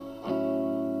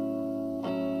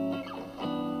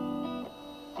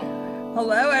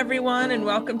Hello, everyone, and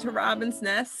welcome to Robin's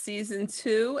Nest, Season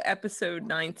 2, Episode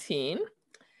 19.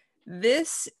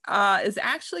 This is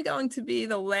actually going to be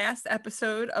the last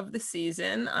episode of the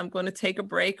season. I'm going to take a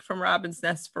break from Robin's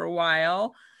Nest for a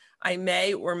while. I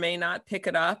may or may not pick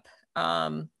it up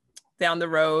down the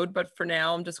road, but for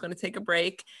now, I'm just going to take a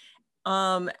break.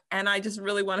 And I just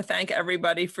really want to thank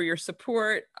everybody for your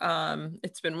support.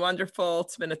 It's been wonderful.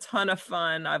 It's been a ton of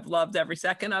fun. I've loved every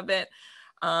second of it.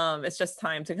 It's just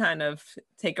time to kind of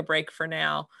take a break for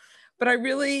now. But I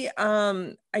really,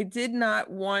 I did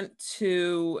not want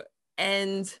to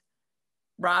end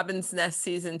Robin's Nest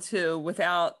Season 2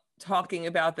 without talking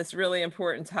about this really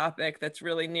important topic that's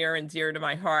really near and dear to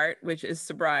my heart, which is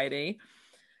sobriety.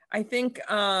 I think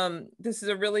this is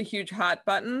a really huge hot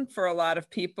button for a lot of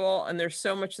people, and there's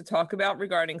so much to talk about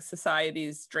regarding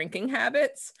society's drinking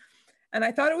habits. And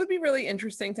I thought it would be really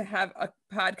interesting to have a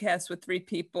podcast with 3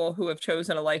 people who have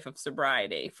chosen a life of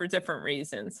sobriety for different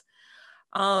reasons.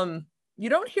 You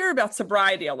don't hear about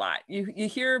sobriety a lot. You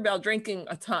hear about drinking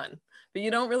a ton, but you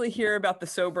don't really hear about the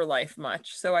sober life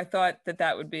much. So I thought that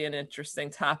that would be an interesting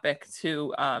topic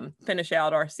to finish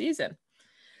out our season.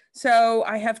 So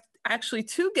I have actually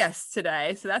 2 guests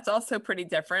today. So that's also pretty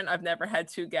different. I've never had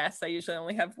 2 guests. I usually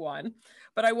only have 1,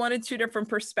 but I wanted 2 different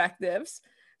perspectives.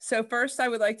 So first, I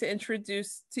would like to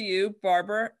introduce to you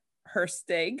Barbara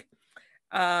Herstig.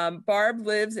 Barb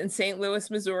lives in St.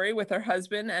 Louis, Missouri with her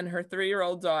husband and her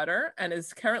 3-year-old daughter, and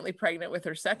is currently pregnant with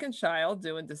her 2nd child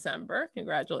due in December.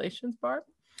 Congratulations, Barb.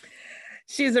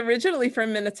 She's originally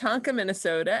from Minnetonka,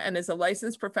 Minnesota, and is a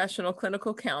licensed professional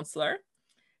clinical counselor.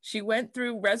 She went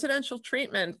through residential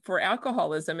treatment for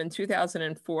alcoholism in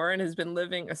 2004 and has been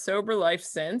living a sober life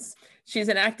since. She's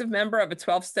an active member of a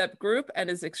 12-step group and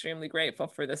is extremely grateful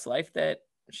for this life that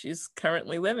she's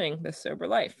currently living, this sober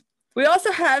life. We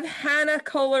also have Hannah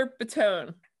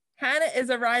Kohler-Batone. Hannah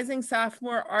is a rising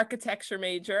sophomore architecture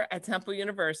major at Temple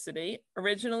University,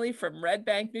 originally from Red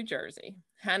Bank, New Jersey.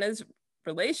 Hannah's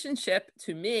relationship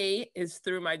to me is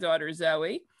through my daughter,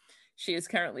 Zoe. She is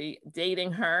currently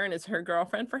dating her and is her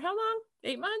girlfriend for how long?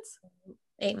 8 months?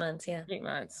 8 months, yeah. 8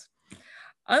 months.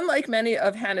 Unlike many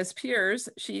of Hannah's peers,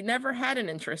 she never had an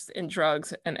interest in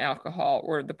drugs and alcohol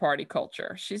or the party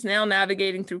culture. She's now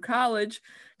navigating through college,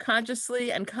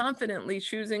 consciously and confidently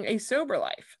choosing a sober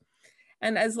life.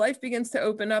 And as life begins to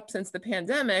open up since the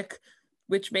pandemic,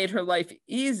 which made her life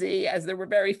easy as there were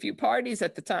very few parties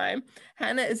at the time,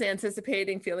 Hannah is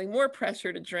anticipating feeling more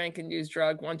pressure to drink and use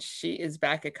drugs once she is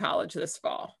back at college this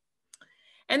fall.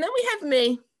 And then we have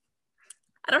me.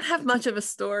 I don't have much of a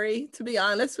story, to be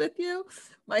honest with you.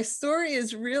 My story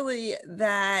is really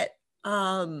that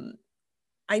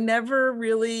I never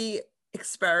really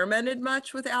experimented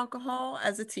much with alcohol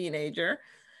as a teenager.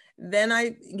 Then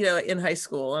in high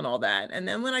school and all that. And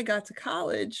then when I got to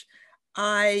college,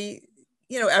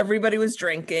 everybody was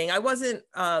drinking. I wasn't,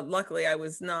 luckily I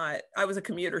was a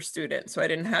commuter student, so I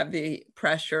didn't have the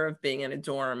pressure of being in a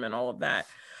dorm and all of that.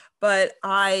 But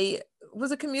I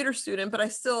was a commuter student, but I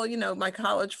still, my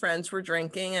college friends were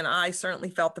drinking and I certainly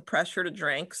felt the pressure to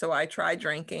drink. So I tried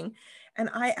drinking and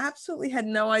I absolutely had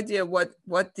no idea what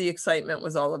the excitement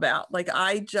was all about. Like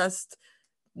I just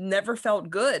never felt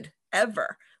good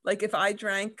ever. Like if I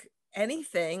drank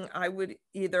anything, I would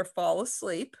either fall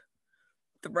asleep,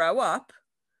 throw up,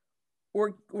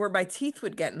 or my teeth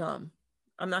would get numb.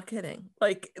 I'm not kidding.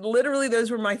 Like literally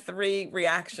those were my 3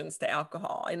 reactions to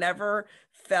alcohol. I never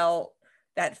felt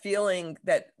that feeling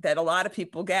that a lot of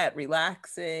people get,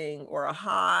 relaxing or a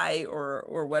high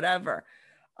or whatever.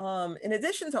 In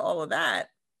addition to all of that,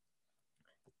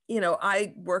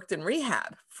 I worked in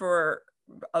rehab for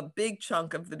a big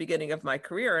chunk of the beginning of my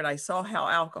career, and I saw how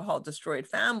alcohol destroyed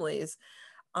families.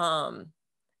 And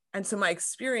so my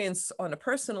experience on a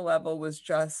personal level was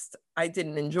just, I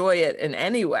didn't enjoy it in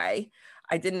any way.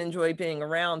 I didn't enjoy being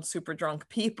around super drunk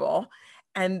people.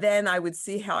 And then I would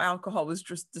see how alcohol was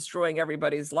just destroying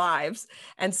everybody's lives.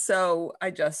 And so I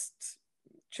just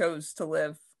chose to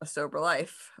live a sober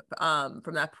life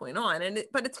from that point on.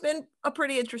 But it's been a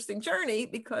pretty interesting journey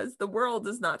because the world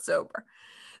is not sober.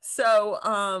 So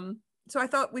I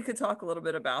thought we could talk a little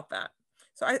bit about that.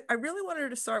 So I really wanted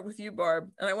to start with you,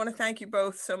 Barb, and I want to thank you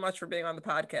both so much for being on the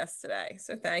podcast today.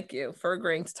 So thank you for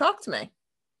agreeing to talk to me.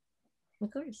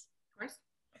 Of course.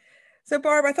 So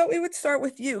Barb, I thought we would start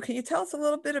with you. Can you tell us a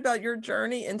little bit about your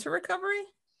journey into recovery?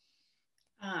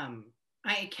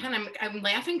 I can. I'm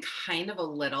laughing kind of a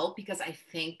little because I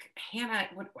think, Hannah,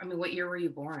 what year were you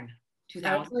born?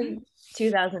 2000?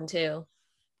 2002.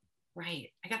 Right.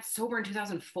 I got sober in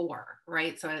 2004,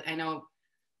 right? So I know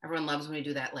everyone loves when we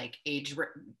do that like age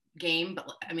game,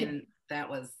 but I mean, that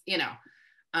was,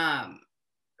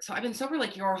 so I've been sober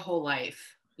like your whole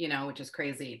life, you know, which is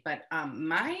crazy. But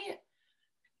my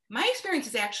experience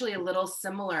is actually a little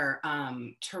similar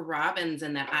to Robin's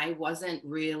in that I wasn't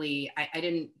really, I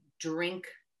didn't drink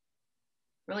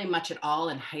really much at all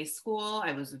in high school.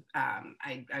 I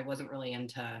wasn't really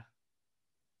into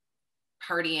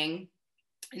partying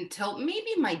until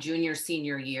maybe my junior,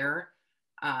 senior year,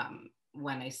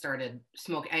 when I started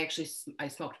smoking. I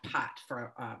smoked pot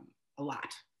for a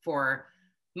lot for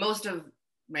most of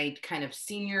my kind of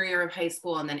senior year of high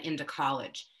school and then into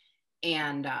college.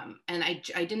 And I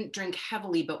didn't drink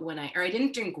heavily, but I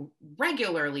didn't drink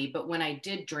regularly, but when I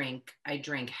did drink, I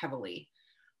drank heavily.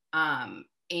 And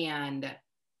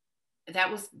that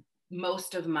was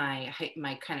most of my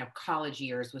kind of college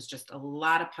years, was just a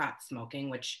lot of pot smoking,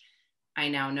 which I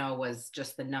now know was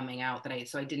just the numbing out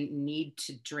so I didn't need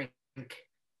to drink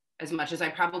as much as I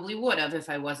probably would have if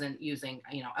I wasn't using,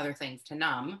 you know, other things to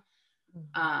numb.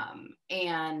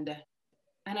 And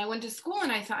I went to school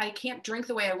and I thought, I can't drink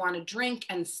the way I want to drink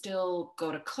and still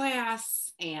go to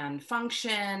class and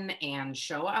function and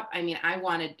show up. I mean,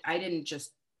 I didn't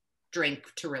just drink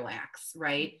to relax,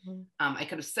 right? I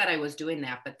could have said I was doing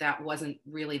that, but that wasn't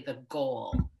really the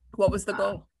goal. What was the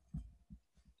goal?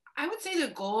 I would say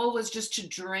the goal was just to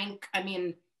drink. I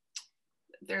mean,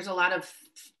 there's a lot of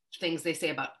things they say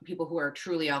about people who are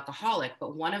truly alcoholic,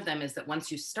 but one of them is that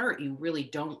once you start, you really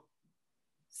don't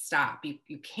stop.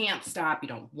 You can't stop. You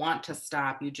don't want to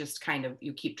stop. You just kind of,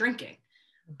 you keep drinking.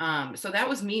 So that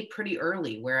was me pretty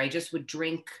early, where I just would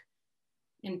drink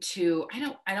into,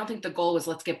 I don't think the goal was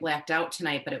let's get blacked out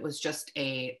tonight, but it was just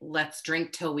let's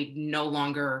drink till we no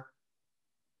longer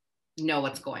know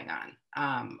what's going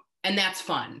on. And that's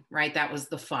fun, right? That was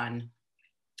the fun.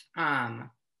 And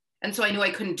so I knew I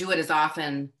couldn't do it as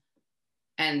often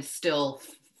and still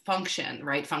function,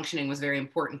 right? Functioning was very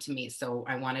important to me. So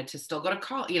I wanted to still go to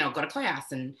college, go to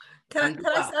class. And can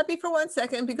I stop you for 1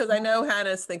 second? Because I know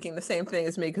Hannah's thinking the same thing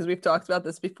as me, because we've talked about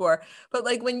this before. But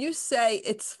like when you say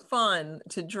it's fun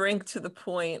to drink to the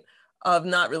point of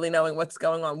not really knowing what's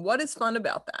going on, what is fun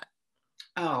about that?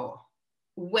 Oh,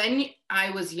 when I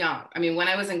was young, I mean, when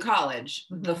I was in college,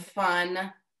 the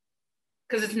fun,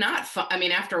 because it's not fun. I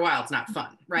mean, after a while, it's not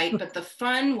fun, right? But the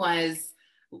fun was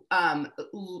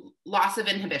loss of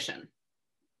inhibition,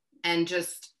 and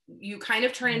just you kind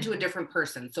of turn into a different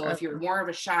person. So if you're more of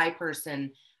a shy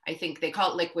person, I think they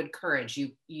call it liquid courage.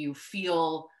 You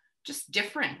feel just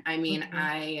different. I mean,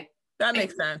 that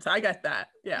makes sense. I get that.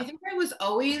 Yeah. I think I was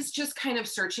always just kind of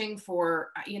searching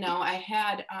for, I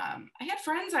had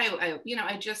friends. I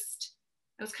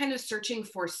was kind of searching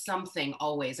for something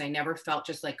always. I never felt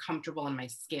just like comfortable in my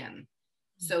skin.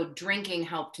 So drinking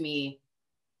helped me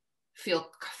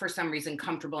feel, for some reason,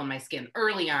 comfortable in my skin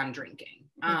early on drinking.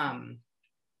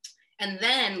 And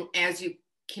then as you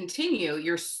continue,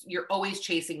 you're always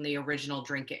chasing the original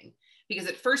drinking, because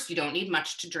at first you don't need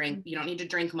much to drink. You don't need to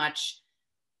drink much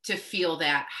to feel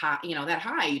that high, that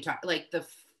high you talk, like the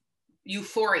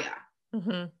euphoria,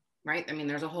 right? I mean,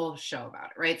 there's a whole show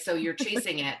about it, right? So you're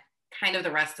chasing it kind of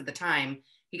the rest of the time,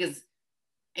 because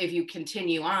if you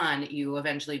continue on, you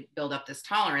eventually build up this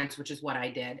tolerance, which is what I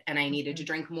did. And I needed to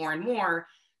drink more and more.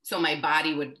 So my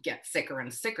body would get sicker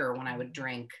and sicker when I would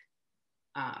drink.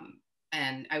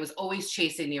 And I was always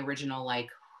chasing the original, like,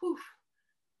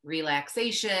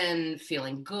 relaxation,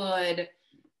 feeling good.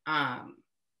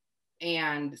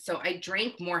 And so I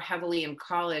drank more heavily in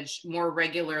college, more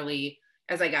regularly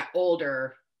as I got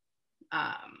older.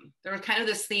 There was kind of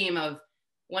this theme of,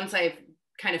 once I've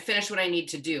kind of finished what I need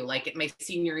to do, like at my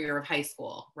senior year of high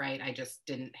school, right? I just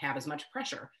didn't have as much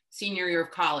pressure. Senior year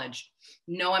of college,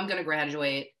 no, I'm going to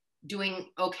graduate, doing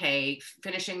okay,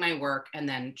 finishing my work, and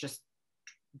then just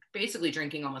basically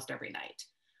drinking almost every night.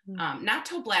 Not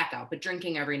till blackout, but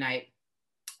drinking every night.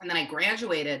 And then I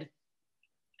graduated,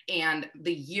 and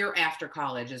the year after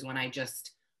college is when I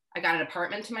got an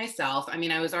apartment to myself. I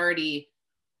mean, I was already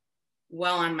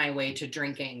well on my way to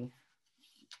drinking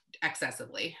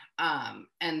excessively.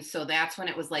 And so that's when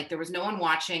it was like, there was no one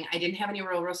watching. I didn't have any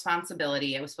real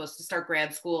responsibility. I was supposed to start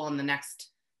grad school in the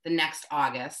next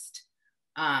August.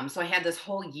 So I had this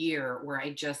whole year where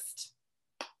I just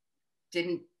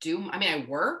didn't do, I mean, I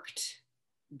worked,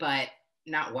 but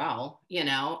not well,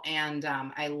 and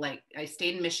I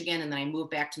stayed in Michigan, and then I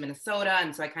moved back to Minnesota.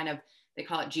 And so they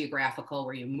call it geographical,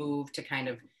 where you move to kind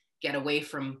of get away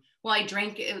from, well, I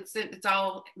drank, it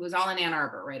was all in Ann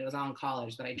Arbor, right? It was all in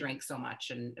college, but I drank so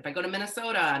much. And if I go to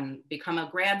Minnesota and become a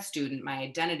grad student, my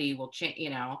identity will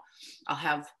change, I'll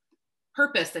have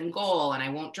purpose and goal, and I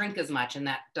won't drink as much. And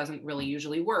that doesn't really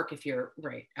usually work if you're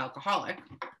alcoholic.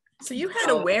 So you had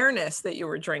awareness that you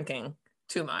were drinking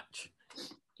too much.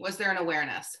 Was there an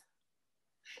awareness?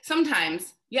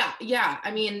 Sometimes, yeah.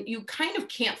 I mean, you kind of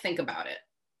can't think about it.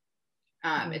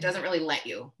 It doesn't really let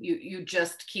you. You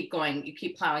just keep going. You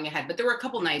keep plowing ahead. But there were a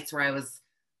couple nights where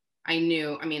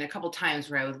a couple times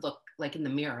where I would look like in the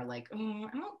mirror, like, I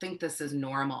don't think this is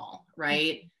normal,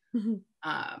 right?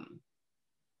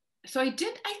 So I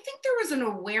think there was an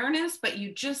awareness, but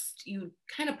you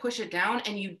kind of push it down.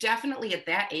 And you definitely at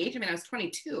that age, I mean, I was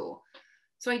 22.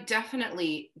 So I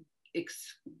definitely,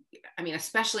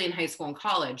 especially in high school and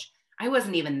college, I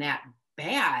wasn't even that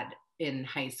bad in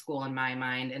high school in my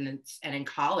mind. And in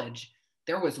college,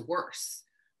 there was worse.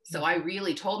 So I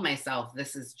really told myself,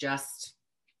 this is just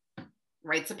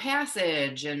rites of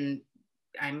passage and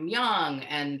I'm young.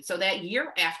 And so that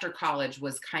year after college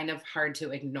was kind of hard to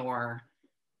ignore.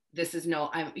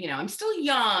 I'm still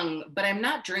young, but I'm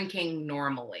not drinking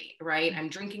normally, right? I'm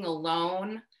drinking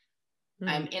alone.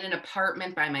 I'm in an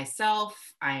apartment by myself.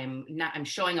 I'm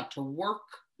showing up to work,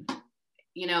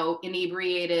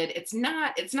 inebriated. It's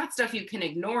not stuff you can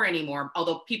ignore anymore.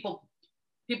 Although people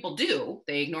do,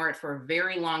 they ignore it for a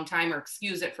very long time or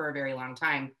excuse it for a very long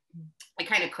time. I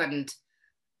kind of couldn't.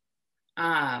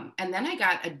 And then I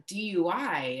got a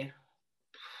DUI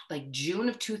like June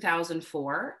of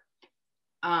 2004.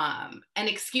 And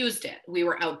excused it. We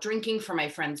were out drinking for my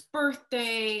friend's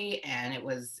birthday and it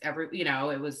was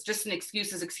it was just an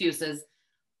excuses.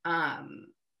 And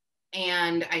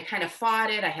I kind of fought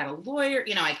it. I had a lawyer,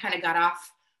 I kind of got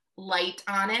off light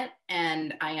on it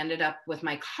and I ended up with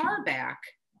my car back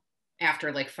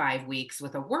after like 5 weeks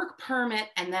with a work permit.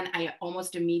 And then I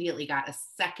almost immediately got a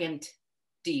second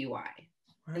DUI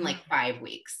in like 5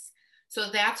 weeks.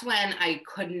 So that's when I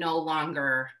could no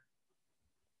longer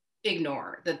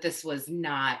ignore that this was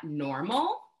not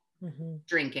normal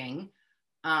drinking.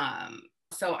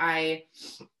 So I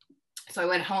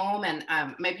went home and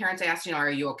my parents asked,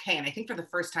 are you okay? And I think for the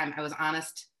first time, I was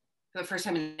honest, for the first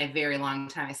time in a very long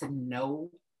time, I said, no,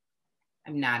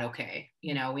 I'm not okay.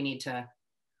 I need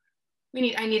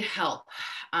help.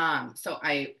 So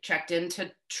I checked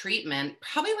into treatment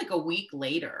probably like a week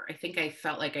later. I think I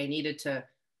felt like I needed to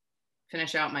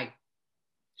finish out my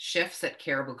shifts at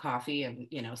Caribou Coffee and,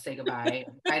 say goodbye.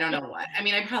 I don't know what. I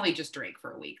mean, I probably just drank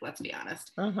for a week, let's be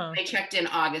honest. I checked in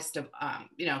August of, 2nd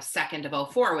of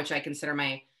 2004, which I consider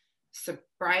my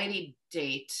sobriety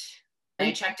date.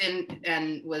 I checked in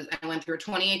and I went through a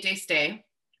 28-day stay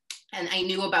and I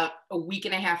knew about a week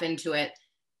and a half into it,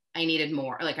 I needed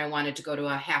more. Like I wanted to go to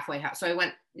a halfway house. So I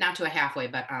went not to a halfway,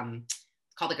 but it's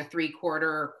called like a 3/4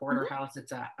 or quarter house.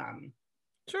 It's a,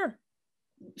 sure.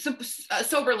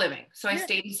 Sober living. So I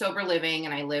stayed in sober living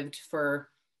and I lived for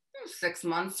 6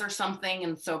 months or something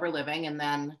in sober living. And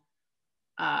then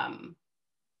I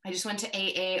just went to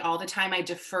AA all the time. I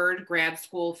deferred grad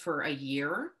school for a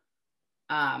year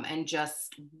and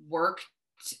just worked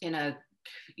in a,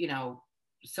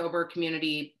 sober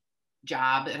community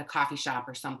job at a coffee shop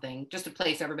or something, just a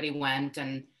place everybody went,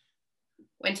 and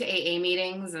went to AA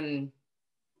meetings and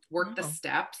worked the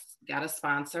steps, got a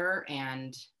sponsor,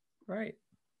 and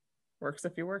works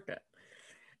if you work it.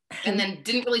 And then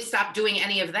didn't really stop doing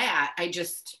any of that. I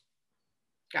just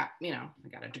got, I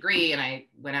got a degree and I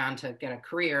went on to get a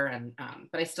career, and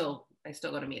but I still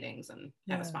go to meetings and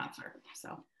have a sponsor.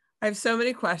 So I have so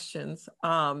many questions.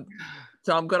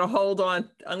 So I'm going to hold on.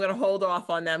 I'm going to hold off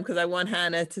on them because I want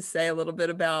Hannah to say a little bit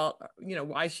about,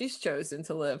 why she's chosen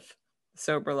to live a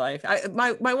sober life.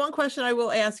 My one question I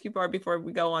will ask you, Barb, before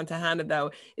we go on to Hannah,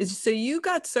 though, is so you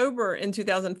got sober in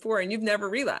 2004 and you've never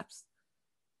relapsed.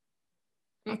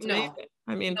 That's amazing.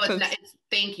 I mean, no,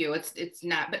 thank you. It's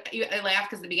not, but I laughed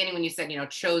because at the beginning when you said,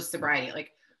 chose sobriety, like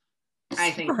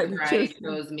I think sobriety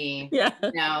chose me. Yeah.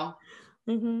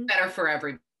 Better for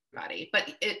everybody.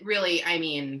 But it really, I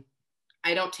mean,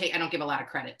 I don't give a lot of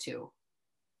credit to.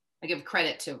 I give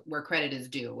credit to where credit is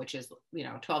due, which is,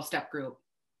 12-step group,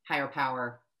 higher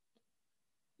power.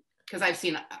 Because I've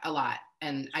seen a lot,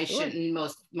 and I shouldn't.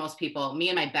 Most people, me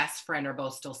and my best friend are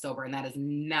both still sober, and that is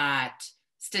not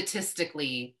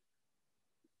statistically.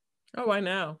 Oh, I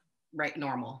know. Right,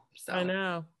 normal. So I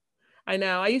know.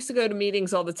 I used to go to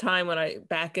meetings all the time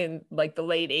back in like the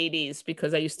late 80s,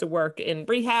 because I used to work in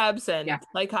rehabs and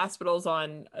psych hospitals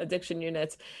on addiction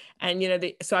units.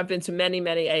 And, so I've been to many,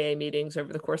 many AA meetings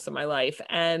over the course of my life.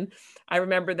 And I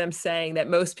remember them saying that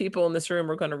most people in this room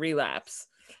are going to relapse.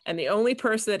 And the only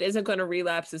person that isn't going to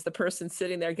relapse is the person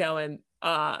sitting there going,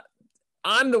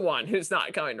 I'm the one who's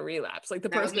not going to relapse. Like the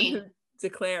person who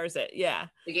declares it. Yeah.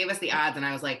 They gave us the odds and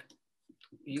I was like,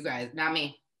 you guys, not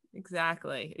me.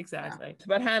 Exactly. Yeah.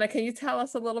 But Hannah, can you tell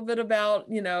us a little bit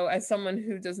about, as someone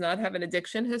who does not have an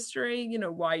addiction history,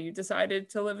 why you decided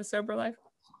to live a sober life?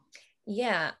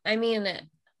 Yeah, I mean,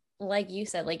 like you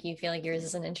said, like you feel like yours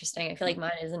isn't interesting. I feel like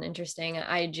mine isn't interesting.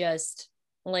 I just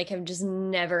like have just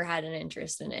never had an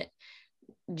interest in it.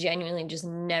 Genuinely just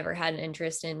never had an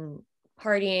interest in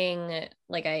partying.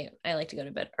 Like I like to go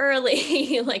to bed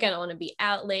early. Like I don't want to be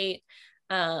out late.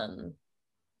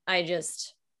 I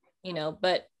just,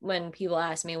 but when people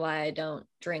ask me why I don't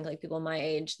drink, like people my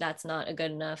age, that's not a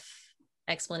good enough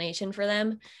explanation for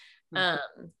them.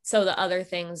 So the other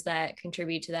things that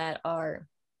contribute to that are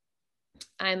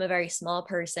I'm a very small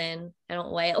person. I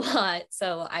don't weigh a lot,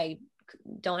 so I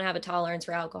don't have a tolerance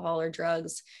for alcohol or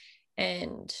drugs.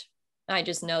 And I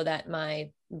just know that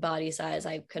my body size,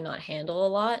 I could not handle a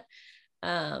lot.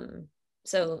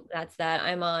 So that's that.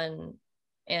 I'm on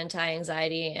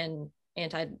anti-anxiety and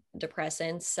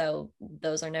antidepressants, so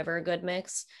those are never a good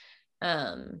mix.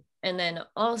 And then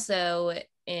also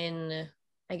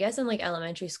I guess in like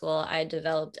elementary school, I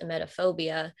developed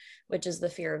emetophobia, which is the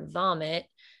fear of vomit.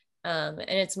 And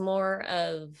it's more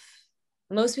of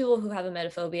most people who have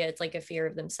emetophobia, it's like a fear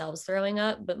of themselves throwing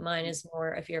up, but mine is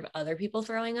more a fear of other people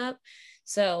throwing up.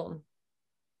 So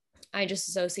I just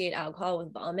associate alcohol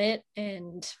with vomit,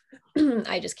 and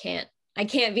I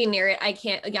can't be near it.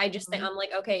 I just think I'm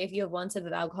like, okay, if you have one sip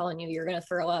of alcohol in you, you're going to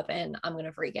throw up and I'm going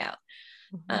to freak out.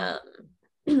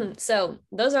 So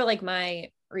those are like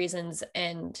my reasons.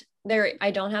 And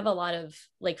I don't have a lot of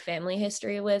like family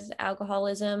history with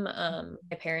alcoholism.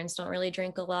 My parents don't really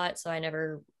drink a lot, so I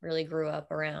never really grew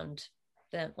up around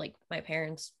them, like my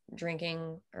parents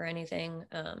drinking or anything.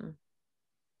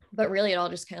 But really it all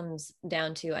just comes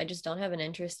down to I just don't have an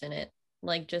interest in it.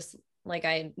 Like just like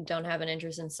I don't have an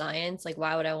interest in science. Like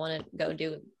why would I want to go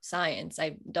do science?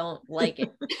 I don't like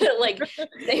it. Like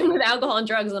same with alcohol and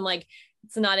drugs. I'm like,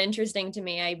 it's not interesting to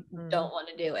me. I don't want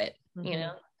to do it, But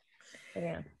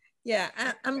yeah. Yeah,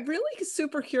 I'm really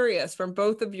super curious from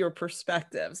both of your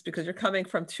perspectives, because you're coming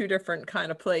from two different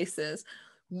kind of places.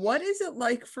 What is it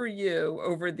like for you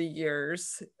over the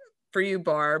years, for you,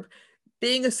 Barb,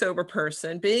 being a sober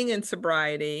person, being in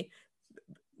sobriety,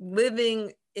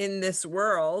 living in this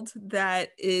world that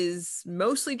is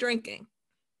mostly drinking?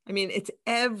 I mean, it's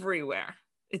everywhere.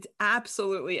 It's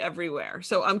absolutely everywhere.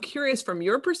 So I'm curious from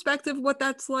your perspective what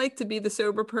that's like to be the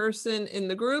sober person in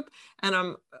the group. And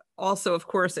I'm also, of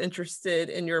course, interested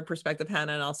in your perspective,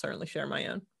 Hannah, and I'll certainly share my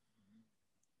own.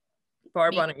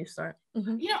 Barb, why don't you start?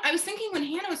 I was thinking when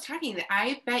Hannah was talking that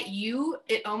I bet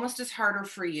it almost is harder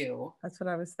for you. That's what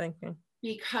I was thinking.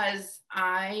 Because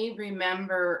I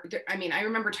remember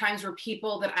times where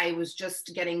people that I was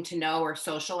just getting to know or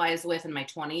socialize with in my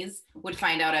 20s would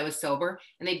find out I was sober,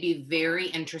 and they'd be very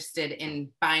interested in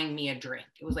buying me a drink.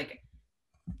 It was like,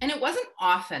 and it wasn't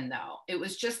often though. It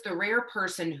was just the rare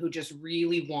person who just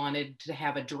really wanted to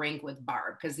have a drink with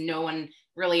Barb, because no one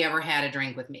really ever had a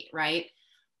drink with me, right?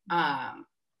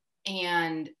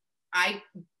 And I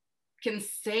can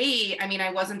say,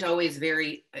 I wasn't always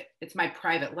it's my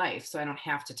private life, so I don't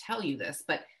have to tell you this,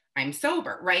 but I'm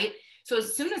sober, right? So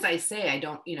as soon as I say I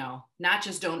don't, not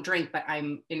just don't drink, but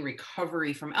I'm in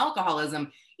recovery from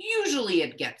alcoholism, usually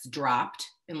it gets dropped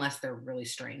unless they're really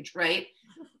strange, right?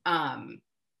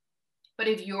 But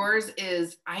if yours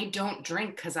is, I don't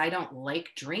drink because I don't like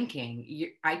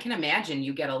drinking, I can imagine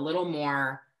you get a little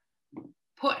more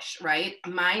push, right?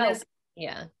 Mine is,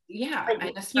 yeah.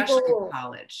 And especially in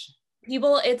college.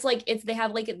 People, they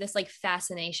have like this like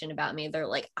fascination about me. They're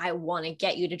like, I want to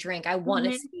get you to drink. I want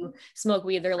to see you smoke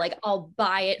weed. They're like, I'll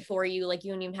buy it for you. Like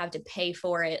you don't even have to pay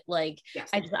for it. Like,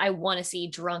 yes. I want to see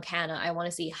drunk Hannah. I want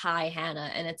to see high Hannah.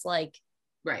 And it's like,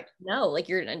 right. No, like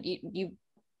you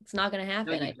it's not going to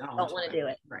happen. No, I don't want to do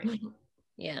it. Right.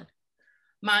 Yeah.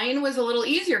 Mine was a little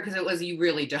easier because it was, you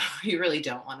really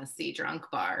don't want to see drunk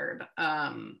Barb.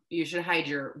 You should hide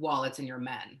your wallets in your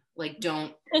men. Like,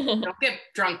 don't get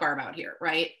drunk Barb out here,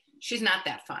 right? She's not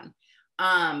that fun.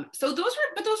 So those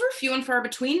were few and far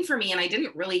between for me. And I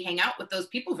didn't really hang out with those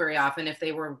people very often if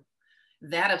they were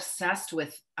that obsessed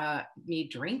with me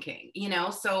drinking,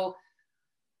 So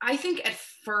I think at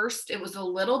first it was a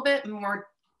little bit more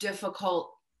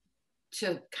difficult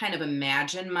to kind of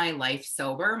imagine my life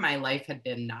sober. My life had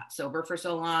been not sober for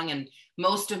so long. And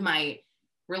most of my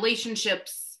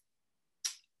relationships,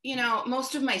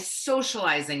 most of my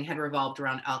socializing had revolved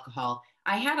around alcohol.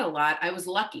 I was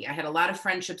lucky. I had a lot of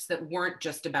friendships that weren't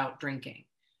just about drinking.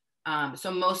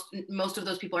 So most of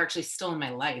those people are actually still in my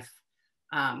life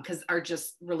because our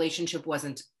just relationship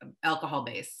wasn't alcohol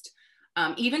based.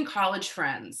 Even college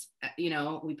friends, we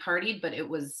partied, but it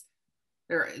was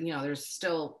there, there's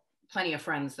still plenty of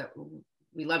friends that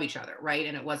we love each other, right?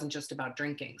 And it wasn't just about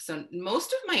drinking. So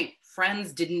most of my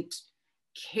friends didn't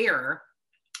care.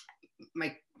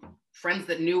 My friends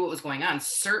that knew what was going on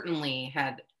certainly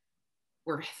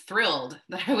were thrilled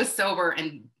that I was sober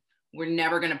and were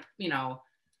never going to,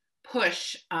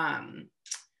 push.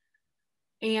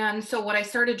 And so what I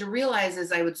started to realize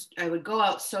is I would go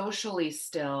out socially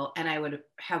still, and I would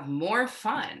have more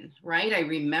fun, right? I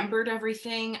remembered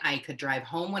everything. I could drive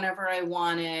home whenever I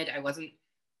wanted. I wasn't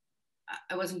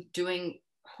doing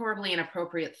horribly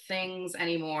inappropriate things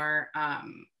anymore. I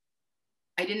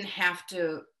didn't have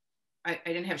to, I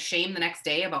didn't have shame the next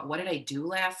day about what did I do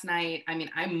last night. I mean,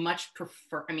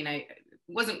 it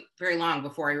wasn't very long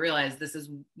before I realized this is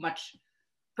much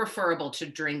preferable to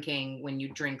drinking when you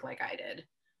drink like I did.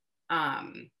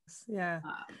 Yeah.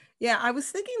 I was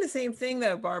thinking the same thing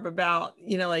though, Barb, about,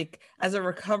 like as a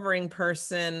recovering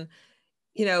person,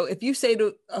 if you say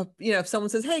to, if someone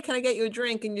says, hey, can I get you a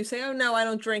drink? And you say, oh, no, I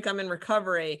don't drink, I'm in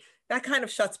recovery. That kind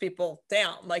of shuts people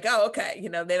down. Like, oh, okay.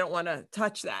 They don't want to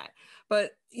touch that.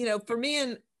 But, for me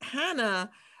and Hannah,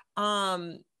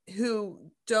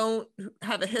 who don't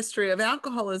have a history of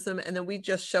alcoholism, and then we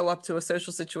just show up to a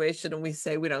social situation and we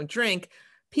say we don't drink,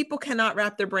 people cannot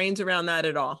wrap their brains around that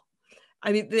at all.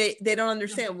 I mean, they don't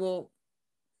understand. Well,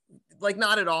 like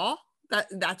not at all.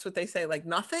 That's what they say, like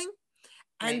nothing.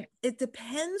 And right. It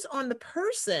depends on the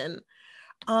person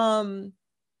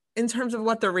in terms of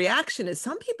what the reaction is.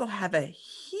 Some people have a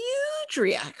huge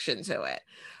reaction to it.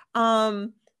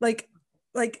 Like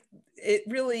it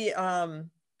really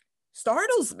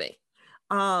startles me.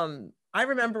 I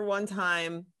remember one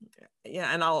time,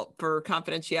 and for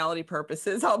confidentiality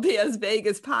purposes, I'll be as vague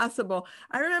as possible.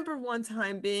 I remember one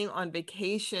time being on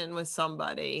vacation with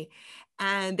somebody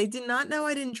and they did not know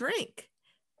I didn't drink.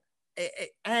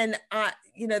 And,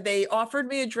 they offered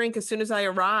me a drink as soon as I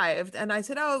arrived. And I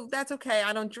said, oh, that's okay,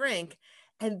 I don't drink.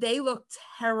 And they looked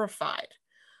terrified.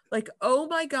 Like, oh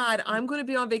my God, I'm going to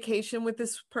be on vacation with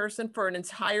this person for an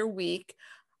entire week.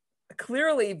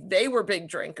 Clearly, they were big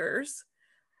drinkers.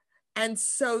 And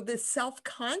so this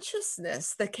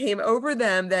self-consciousness that came over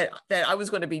them that I was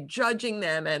going to be judging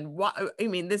them, and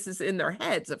this is in their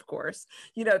heads, of course,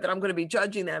 that I'm going to be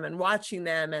judging them and watching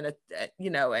them, and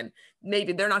and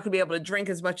maybe they're not going to be able to drink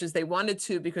as much as they wanted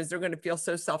to because they're going to feel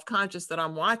so self-conscious that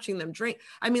I'm watching them drink.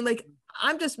 I mean, like,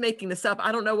 I'm just making this up.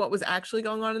 I don't know what was actually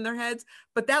going on in their heads,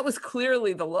 but that was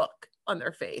clearly the look on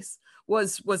their face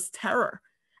was terror.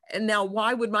 And now,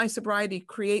 why would my sobriety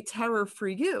create terror for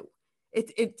you?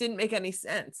 It didn't make any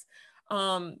sense.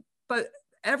 But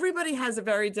everybody has a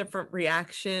very different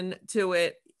reaction to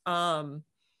it. And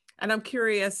I'm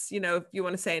curious, if you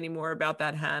want to say any more about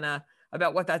that, Hannah,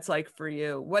 about what that's like for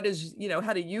you. What is,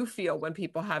 how do you feel when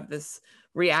people have this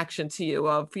reaction to you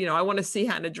of, I want to see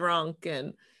Hannah drunk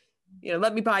and,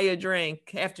 let me buy you a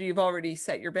drink after you've already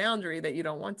set your boundary that you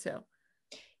don't want to?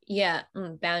 Yeah,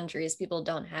 boundaries. People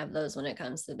don't have those when it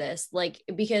comes to this. Like,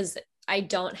 because I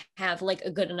don't have like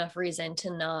a good enough reason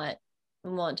to not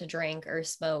want to drink or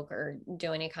smoke or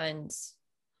do any kinds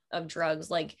of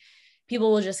drugs. Like,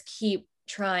 people will just keep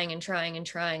trying and trying and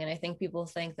trying. And I think people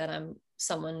think that I'm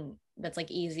someone that's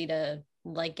like easy to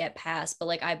like get past, but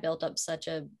like I built up such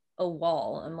a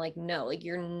wall. I'm like, no, like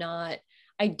you're not,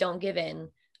 I don't give in.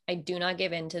 I do not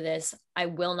give in to this. I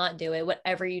will not do it.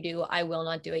 Whatever you do, I will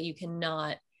not do it. You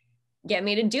cannot get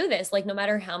me to do this, like no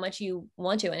matter how much you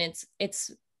want to. And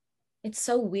it's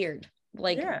so weird,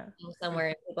 like somewhere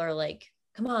and people are like,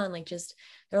 come on, like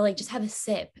they're like, just have a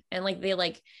sip, and like they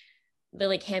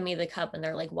hand me the cup and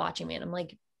they're like watching me, and I'm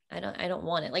like, I don't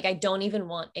want it. Like, I don't even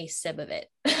want a sip of it.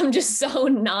 I'm just so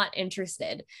not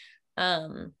interested.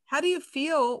 How do you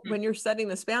feel when you're setting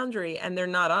this boundary and they're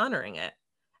not honoring it?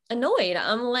 Annoyed.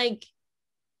 I'm like,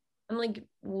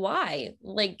 why?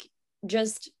 Like,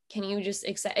 just, can you just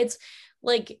accept? It's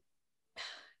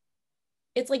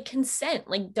like consent.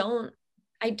 Like,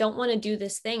 I don't want to do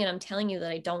this thing, and I'm telling you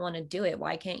that I don't want to do it.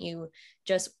 Why can't you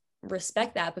just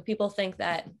respect that? But people think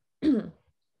that in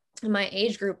my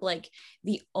age group, like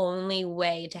the only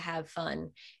way to have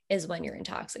fun is when you're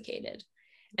intoxicated.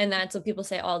 And that's what people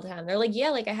say all the time. They're like, yeah,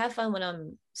 like I have fun when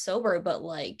I'm sober, but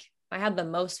like I have the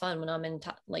most fun when I'm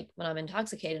when I'm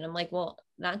intoxicated. I'm like, well,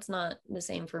 that's not the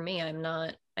same for me. I don't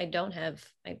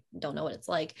know what it's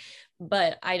like,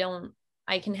 but I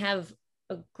can have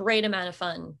a great amount of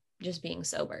fun just being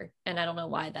sober. And I don't know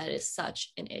why that is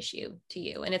such an issue to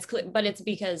you. And it's clear, but it's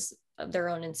because of their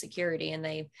own insecurity,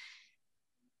 and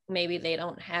maybe they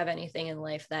don't have anything in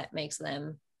life that makes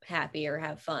them happy or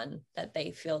have fun, that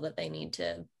they feel that they need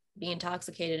to be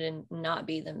intoxicated and not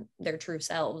be their true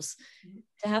selves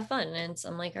to have fun. And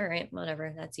I'm like, all right,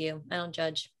 whatever, that's you. I don't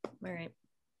judge. All right.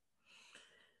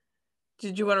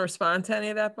 Did you want to respond to any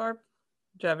of that, Barb?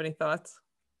 Do you have any thoughts?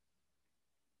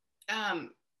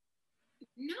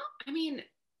 No, I mean,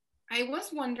 I was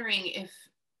wondering if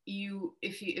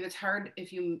it's hard,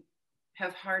 if you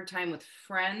have hard time with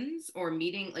friends or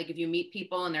meeting, like if you meet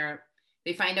people and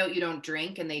they find out you don't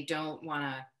drink and they don't want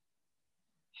to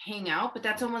hang out, but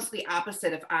that's almost the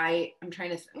opposite. If I'm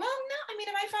trying to, well, no, I mean,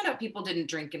 if I found out people didn't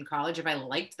drink in college, if I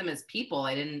liked them as people,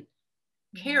 I didn't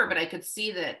care, but I could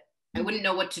see that I wouldn't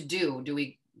know what to do. Do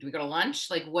we go to lunch?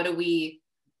 Like, what do we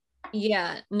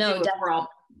no, do if we're all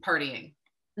partying?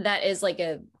 That is like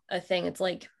a thing. It's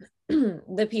like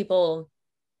the people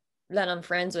that I'm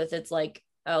friends with, it's like,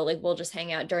 oh, like we'll just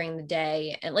hang out during the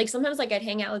day. And like sometimes like I'd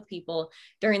hang out with people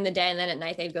during the day and then at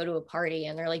night they'd go to a party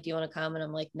and they're like, do you want to come? And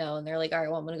I'm like, no. And they're like, all right,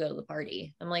 well, I'm gonna go to the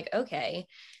party. I'm like, okay.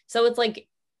 So it's like,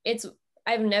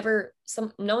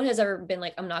 no one has ever been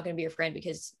like, I'm not gonna be your friend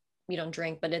because you don't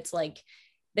drink, but it's like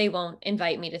they won't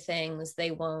invite me to things.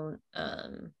 They won't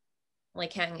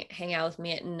like hang out with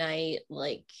me at night.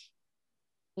 Like,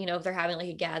 you know, if they're having like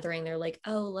a gathering, they're like,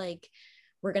 oh, like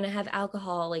we're gonna have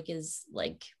alcohol, like is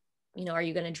like, you know, are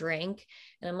you gonna drink?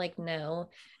 And I'm like, no.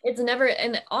 It's never.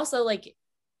 And also like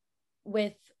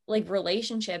with like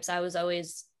relationships, I was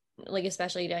always like,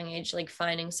 especially at a young age, like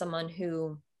finding someone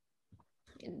who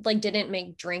like didn't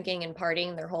make drinking and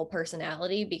partying their whole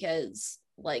personality, because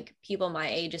like people my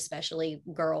age, especially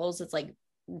girls, it's like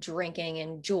drinking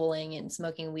and juuling and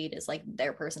smoking weed is like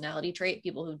their personality trait,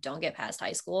 people who don't get past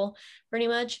high school pretty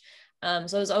much.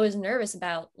 So I was always nervous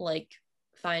about like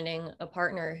finding a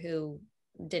partner who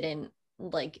didn't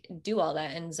like do all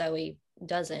that, and Zoe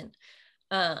doesn't.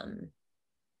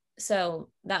 So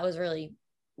that was really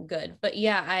good. But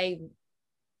yeah, I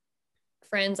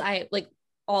like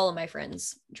all of my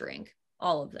friends drink,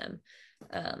 all of them.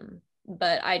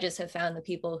 But I just have found the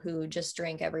people who just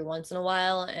drink every once in a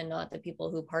while and not the people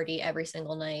who party every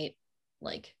single night,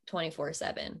 like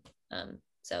 24/7.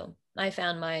 So I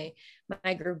found my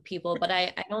group of people, but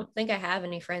I don't think I have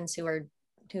any friends who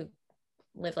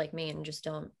live like me and just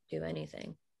don't do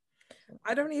anything.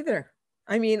 I don't either.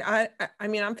 I mean,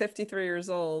 I'm 53 years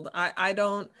old.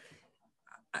 I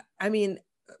mean,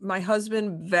 my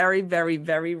husband very, very,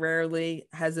 very rarely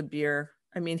has a beer.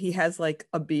 I mean, he has like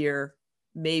a beer,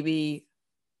 maybe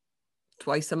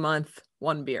twice a month,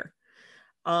 one beer.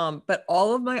 But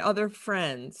all of my other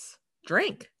friends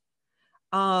drink.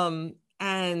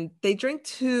 And they drink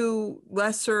to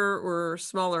lesser or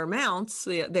smaller amounts.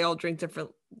 So they all drink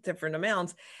different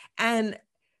amounts. And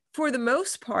for the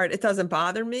most part, it doesn't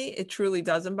bother me. It truly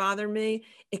doesn't bother me,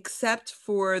 except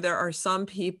for there are some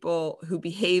people who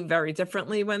behave very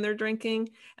differently when they're drinking.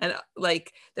 And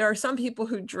like, there are some people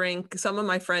who drink, some of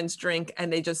my friends drink,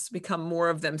 and they just become more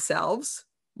of themselves,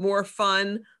 more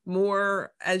fun,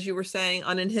 more, as you were saying,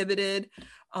 uninhibited.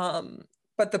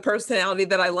 But the personality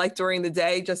that I like during the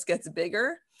day just gets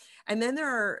bigger. And then there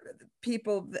are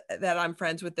people that I'm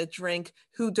friends with that drink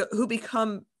who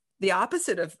become the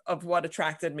opposite of what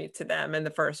attracted me to them in the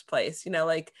first place. You know,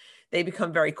 like they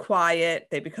become very quiet,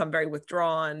 they become very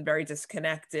withdrawn, very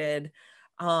disconnected.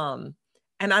 And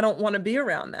I don't want to be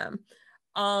around them.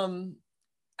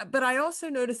 But I also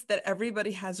noticed that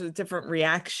everybody has a different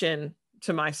reaction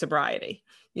to my sobriety.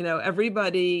 You know,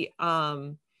 everybody,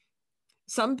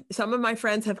 some of my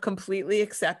friends have completely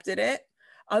accepted it.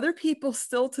 Other people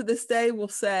still to this day will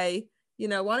say, you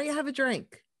know, why don't you have a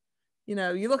drink? You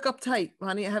know, you look uptight. Why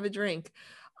don't you have a drink?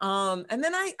 And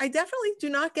then I definitely do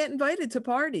not get invited to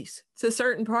parties, to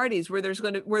certain parties where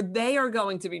they are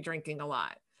going to be drinking a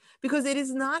lot, because it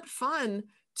is not fun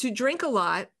to drink a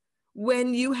lot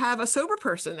when you have a sober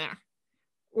person there,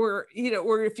 or, you know,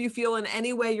 or if you feel in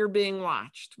any way you're being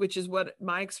watched, which is what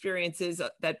my experience is,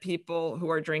 that people who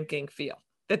are drinking feel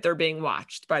that they're being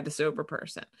watched by the sober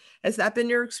person. Has that been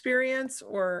your experience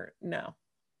or no?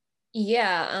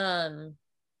 Yeah.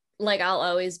 Like I'll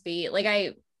always be like,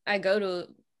 I go to,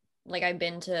 like I've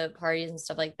been to parties and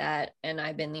stuff like that, and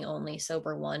I've been the only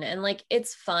sober one, and like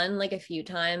it's fun like a few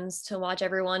times to watch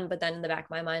everyone, but then in the back of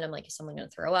my mind I'm like, is someone going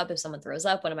to throw up? If someone throws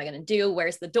up, what am I going to do?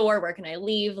 Where's the door? Where can I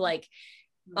leave? Like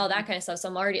all that kind of stuff. So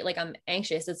I'm already like, I'm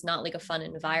anxious. It's not like a fun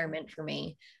environment for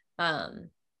me.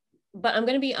 But I'm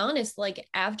going to be honest, like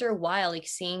after a while, like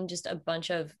seeing just a bunch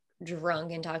of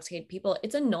drunk, intoxicated people,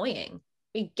 it's annoying.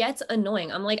 It gets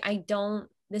annoying. I'm like,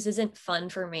 this isn't fun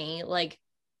for me. Like,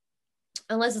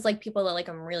 unless it's like people that like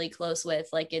I'm really close with,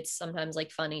 like it's sometimes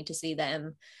like funny to see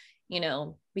them, you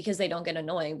know, because they don't get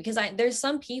annoying. Because there's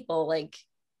some people like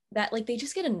that, like they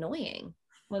just get annoying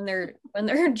when they're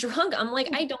drunk. I'm like,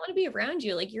 I don't want to be around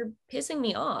you. Like you're pissing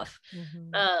me off.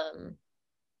 Mm-hmm.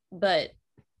 But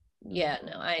yeah,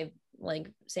 no, I like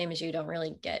same as you, don't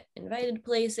really get invited to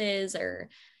places, or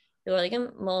People are like,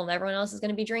 well, everyone else is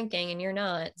going to be drinking and you're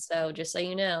not. So just so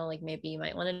you know, like maybe you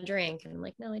might want to drink. And I'm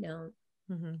like, no, I don't.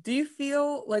 Do you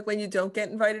feel like when you don't get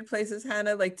invited places,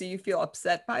 Hannah, like, do you feel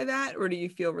upset by that or do you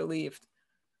feel relieved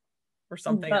or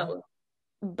something else?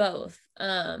 Both.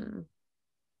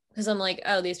 Because I'm like,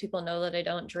 oh, these people know that I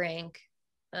don't drink.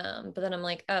 But then I'm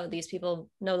like, oh, these people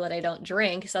know that I don't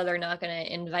drink, so they're not going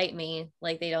to invite me.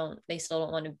 Like they still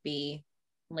don't want to be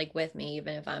like with me,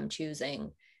 even if I'm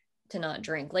choosing to not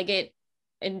drink. Like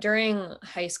and during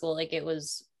high school, like it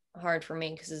was hard for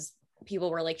me because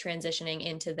people were like transitioning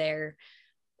into their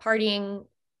partying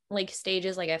like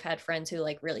stages. Like I've had friends who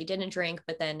like really didn't drink,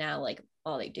 but then now like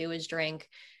all they do is drink.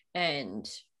 And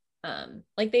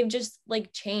like they've just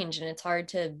like changed, and it's hard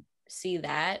to see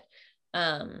that.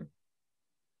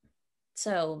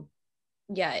 So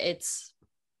yeah, it's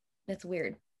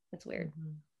weird. It's weird.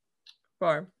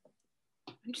 Barb.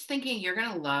 I'm just thinking you're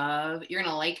gonna like your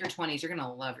 20s, you're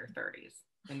gonna love your 30s.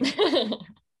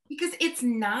 Because it's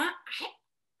not,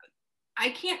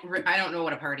 I don't know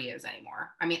what a party is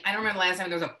anymore. I mean, I don't remember the last time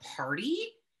there was a party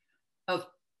of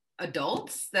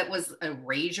adults that was a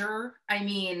rager. I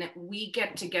mean, we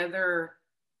get together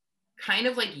kind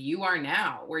of like you are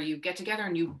now, where you get together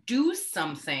and you do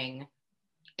something.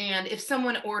 And if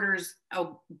someone orders a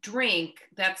drink,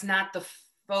 that's not the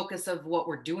focus of what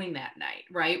we're doing that night,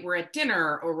 right? We're at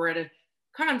dinner or we're at a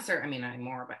concert. I mean, not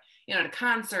anymore, but at a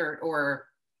concert or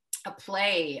a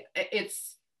play.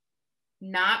 It's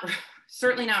not,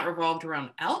 certainly not revolved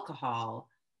around alcohol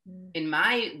in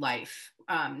my life.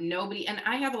 Nobody, and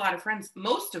I have a lot of friends,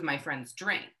 most of my friends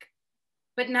drink,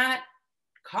 but not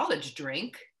college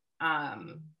drink.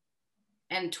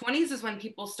 And 20s is when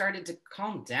people started to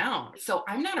calm down. So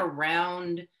I'm not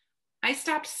around. I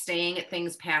stopped staying at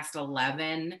things past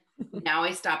 11. Now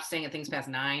I stopped staying at things past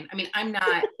 9. I mean, I'm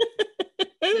not.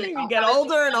 You get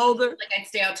older and older. Like I'd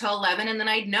stay out till 11 and then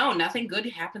I'd know nothing good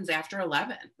happens after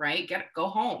 11, right? Go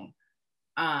home.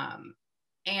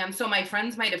 And so my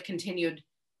friends might have continued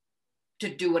to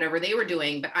do whatever they were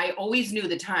doing, but I always knew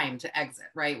the time to exit,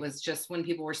 right? It was just when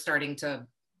people were starting to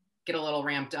get a little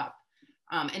ramped up.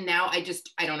 And now I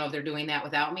don't know if they're doing that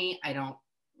without me. I don't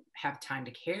have time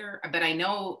to care, but I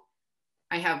know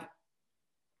I have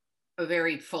a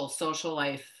very full social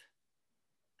life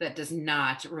that does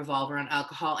not revolve around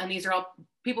alcohol. And these are all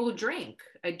people who drink.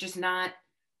 They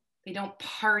don't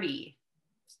party.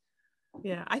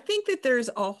 Yeah, I think that there's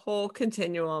a whole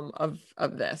continuum of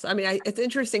this. I mean, it's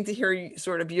interesting to hear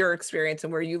sort of your experience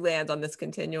and where you land on this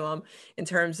continuum in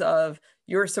terms of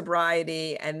your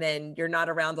sobriety, and then you're not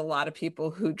around a lot of people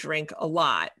who drink a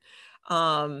lot.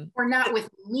 Or not with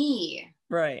me.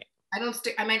 Right. I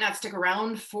might not stick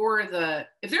around if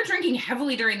they're drinking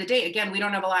heavily during the day, again, we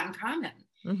don't have a lot in common.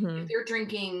 If they're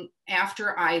drinking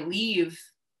after I leave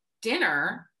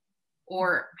dinner,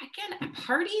 or again,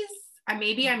 parties,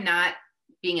 maybe I'm not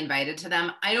being invited to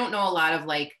them. I don't know a lot of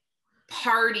like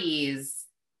parties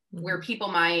where people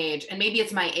my age, and maybe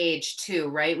it's my age too,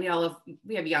 right? We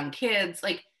have young kids.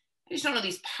 Like, I just don't know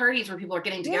these parties where people are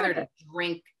getting together to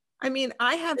drink. I mean,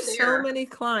 I have so many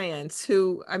clients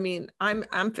who, I mean, I'm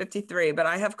 53, but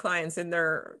I have clients in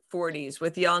their 40s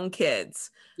with young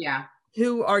kids. Yeah.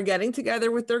 Who are getting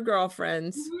together with their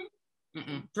girlfriends,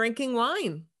 drinking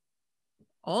wine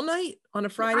all night on a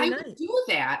Friday night. I would do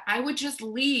that. I would just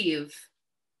leave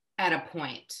at a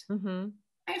point.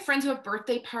 I have friends who have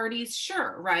birthday parties,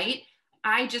 sure, right?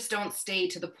 I just don't stay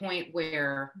to the point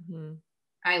where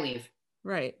I leave.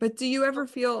 Right. But do you ever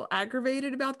feel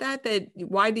aggravated about that?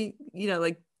 Why do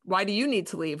you need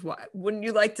to leave? Wouldn't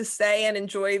you like to stay and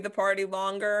enjoy the party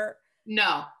longer?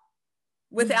 No.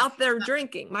 Without their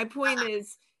drinking. My point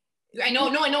is, I know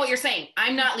what you're saying.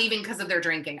 I'm not leaving because of their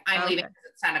drinking. I'm leaving because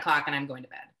it's 10 o'clock and I'm going to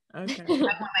bed. Okay. I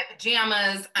want my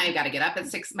pajamas. I got to get up at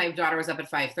 6. My daughter was up at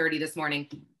 5:30 this morning.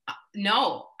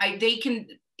 No, I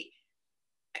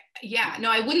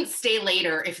wouldn't stay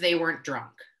later if they weren't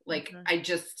drunk. Like,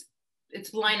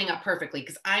 it's lining up perfectly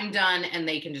because I'm done and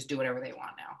they can just do whatever they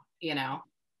want now,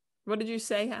 What did you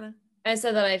say, Hannah? I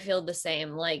said that I feel the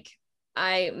same. Like,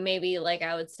 I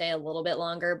would stay a little bit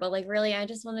longer, but like, really, I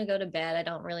just want to go to bed. I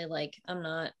don't really I'm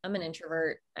an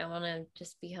introvert. I want to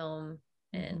just be home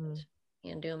and,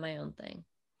 doing my own thing.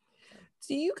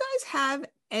 Do you guys have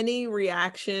any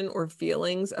reaction or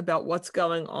feelings about what's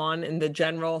going on in the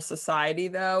general society,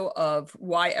 though, of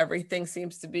why everything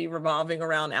seems to be revolving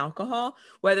around alcohol,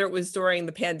 whether it was during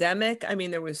the pandemic? I mean,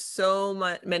 there was so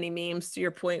many memes. To your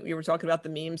point, we were talking about the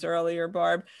memes earlier,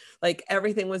 Barb, like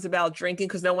everything was about drinking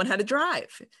because no one had to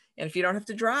drive. And if you don't have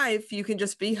to drive, you can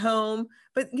just be home.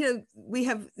 But,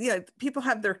 people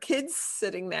have their kids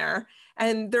sitting there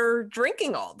and they're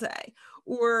drinking all day.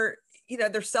 or, you know,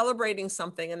 they're celebrating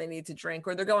something and they need to drink,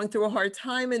 or they're going through a hard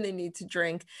time and they need to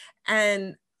drink.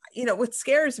 And, you know, what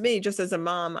scares me just as a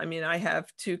mom, I mean, I have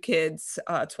two kids,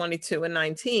 22 and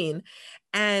 19,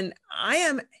 and I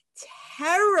am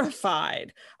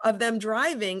terrified of them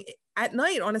driving at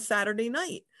night on a Saturday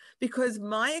night, because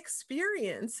my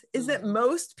experience is that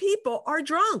most people are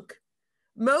drunk.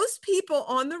 Most people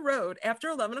on the road after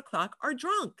 11 o'clock are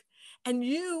drunk. And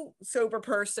you, sober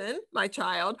person, my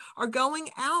child, are going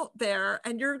out there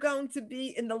and you're going to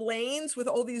be in the lanes with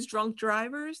all these drunk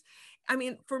drivers. I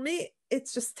mean, for me,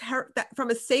 it's just that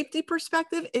from a safety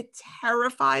perspective, it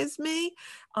terrifies me.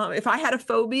 If I had a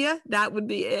phobia, that would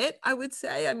be it, I would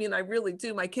say. I mean, I really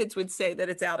do. My kids would say that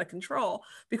it's out of control,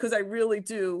 because I really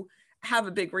do have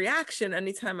a big reaction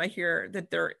anytime I hear that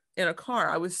they're in a car.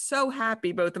 I was so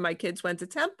happy both of my kids went to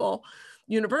Temple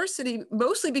University,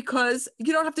 mostly because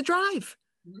you don't have to drive.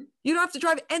 You don't have to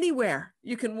drive anywhere.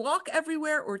 You can walk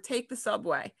everywhere or take the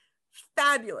subway.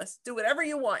 Fabulous. Do whatever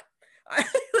you want.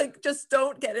 Like, just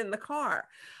don't get in the car.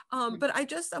 But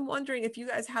I'm wondering if you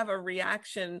guys have a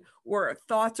reaction or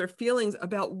thoughts or feelings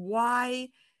about why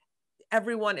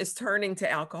everyone is turning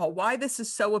to alcohol, why this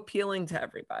is so appealing to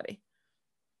everybody.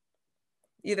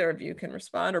 Either of you can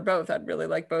respond, or both. I'd really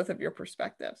like both of your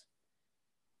perspectives.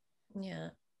 Yeah,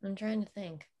 I'm trying to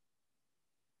think.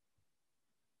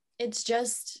 It's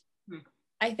just,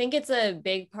 I think it's a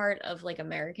big part of like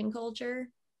American culture.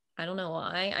 I don't know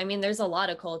why. I mean, there's a lot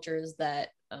of cultures that,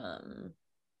 I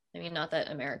mean, not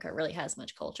that America really has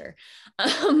much culture,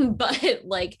 but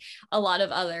like a lot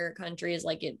of other countries,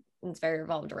 like it's very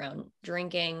revolved around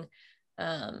drinking.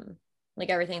 Like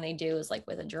everything they do is like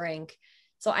with a drink.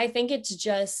 So I think it's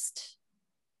just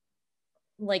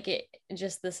like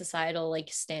just the societal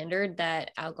like standard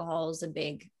that alcohol is a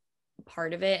big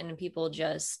part of it, and people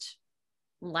just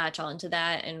latch onto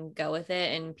that and go with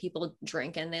it, and people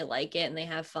drink and they like it and they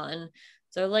have fun.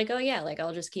 So like, oh yeah, like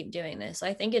I'll just keep doing this. So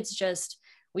I think it's just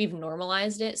we've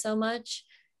normalized it so much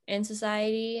in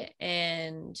society,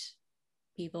 and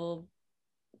people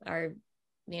are,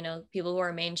 you know, people who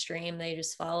are mainstream, they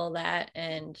just follow that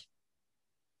and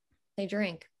they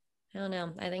drink. I don't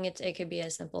know. I think it could be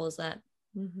as simple as that.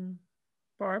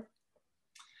 Barb?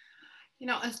 You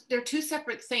know, they're two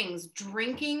separate things.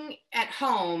 Drinking at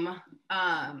home,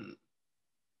 I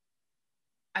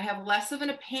have less of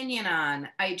an opinion on.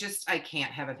 I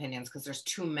can't have opinions because there's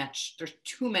too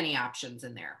many options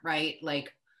in there, right?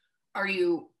 Like, are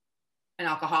you an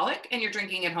alcoholic and you're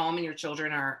drinking at home and your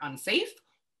children are unsafe?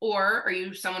 Or are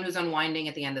you someone who's unwinding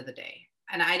at the end of the day?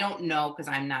 And I don't know, because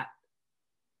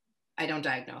I don't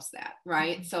diagnose that,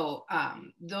 right? So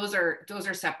those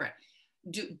are separate.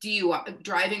 Do you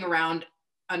driving around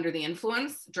under the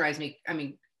influence drives me? I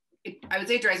mean, I would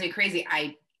say it drives me crazy.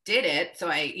 I did it, so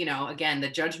again, the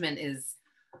judgment is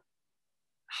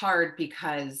hard,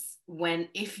 because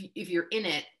if you're in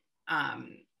it,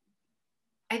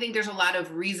 I think there's a lot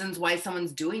of reasons why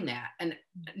someone's doing that, and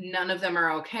none of them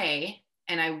are okay.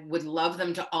 And I would love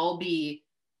them to all be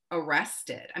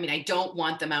arrested. I mean, I don't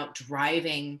want them out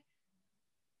driving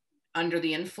under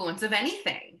the influence of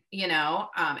anything,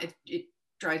 it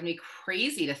drives me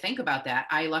crazy to think about that.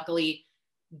 I luckily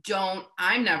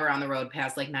I'm never on the road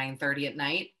past like 9:30 at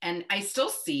night. And I still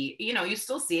see, you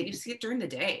still see it during the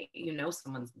day,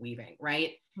 someone's leaving,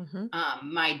 right?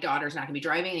 My daughter's not gonna be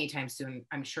driving anytime soon.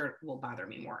 I'm sure it will bother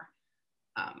me more.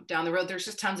 Down the road, there's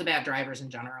just tons of bad drivers in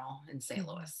general in St.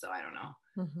 Louis. So I don't know.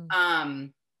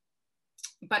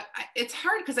 But it's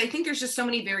hard because I think there's just so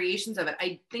many variations of it.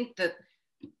 I think that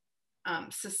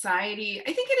society,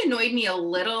 I think it annoyed me a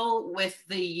little with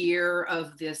the year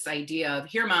of this idea of,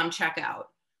 here, mom, check out.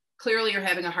 Clearly you're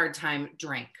having a hard time,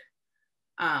 drink.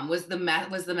 Was the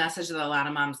message that a lot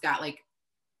of moms got, like,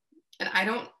 and I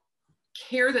don't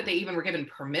care that they even were given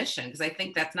permission, because I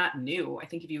think that's not new. I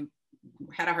think if you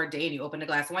had a hard day and you opened a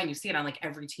glass of wine, you see it on like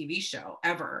every TV show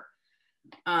ever.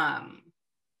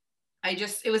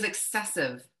 It was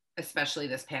excessive, especially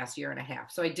this past year and a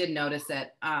half. So I did notice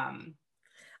it.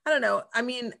 I don't know. I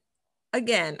mean,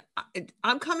 again,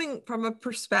 I'm coming from a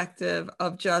perspective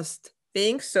of just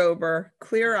being sober,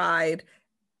 clear-eyed,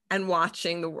 and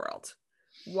watching the world,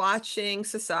 watching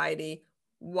society,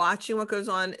 watching what goes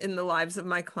on in the lives of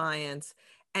my clients.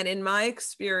 And in my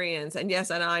experience, and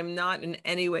yes, and I'm not in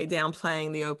any way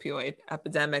downplaying the opioid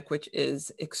epidemic, which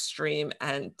is extreme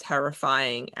and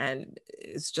terrifying and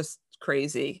is just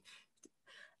crazy.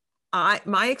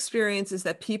 My experience is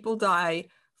that people die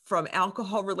from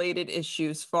alcohol-related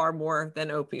issues far more than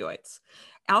opioids.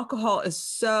 Alcohol is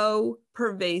so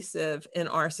pervasive in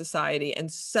our society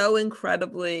and so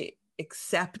incredibly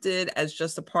accepted as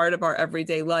just a part of our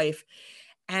everyday life.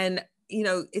 And, you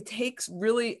know, it takes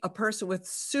really a person with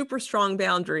super strong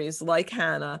boundaries like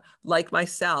Hannah, like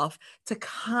myself, to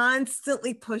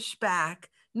constantly push back.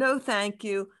 No, thank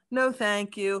you. No,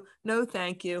 thank you. No,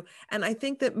 thank you. And I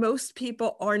think that most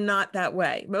people are not that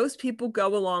way. Most people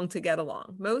go along to get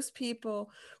along. Most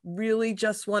people really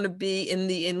just want to be in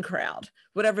the in crowd,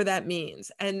 whatever that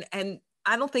means. And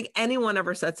I don't think anyone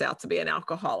ever sets out to be an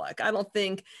alcoholic. I don't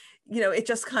think, you know, it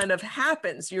just kind of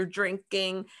happens. You're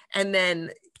drinking, and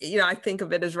then, you know, I think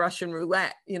of it as Russian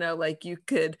roulette. You know, like you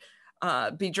could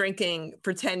be drinking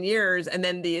for 10 years and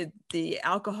then the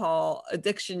alcohol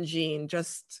addiction gene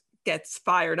just gets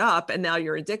fired up, and now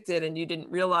you're addicted and you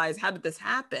didn't realize, how did this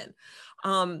happen?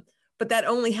 But that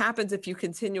only happens if you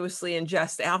continuously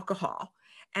ingest alcohol.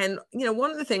 And, you know, one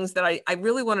of the things that I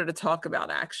really wanted to talk about,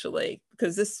 actually,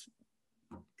 because this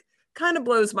kind of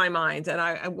blows my mind, and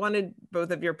I wanted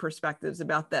both of your perspectives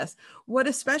about this. What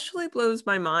especially blows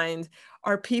my mind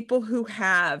are people who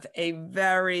have a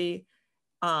very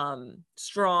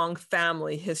strong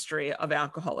family history of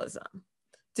alcoholism.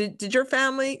 Did your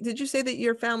family, did you say that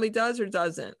your family does or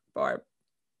doesn't, Barb?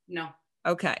 No.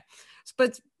 Okay.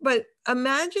 But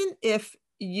imagine if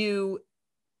you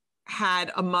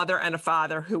had a mother and a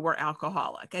father who were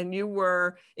alcoholic, and you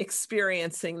were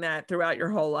experiencing that throughout your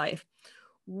whole life.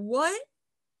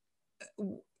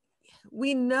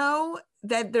 We know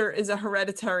that there is a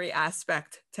hereditary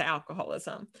aspect to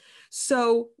alcoholism.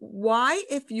 So why,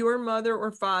 if your mother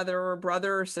or father or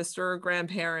brother or sister or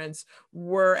grandparents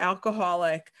were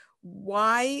alcoholic,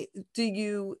 why do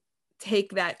you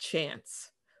take that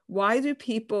chance? Why do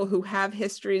people who have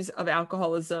histories of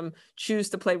alcoholism choose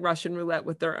to play Russian roulette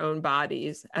with their own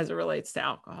bodies as it relates to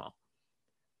alcohol?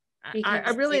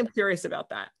 I really am curious about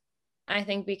that. I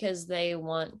think because they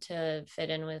want to fit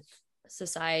in with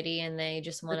society and they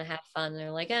just want to have fun.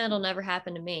 They're like, it'll never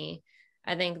happen to me.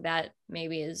 I think that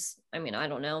maybe is, I mean, I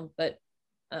don't know, but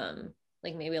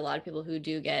like maybe a lot of people who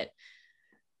do get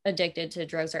addicted to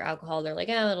drugs or alcohol, they're like,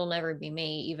 it'll never be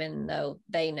me, even though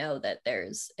they know that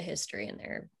there's a history in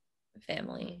their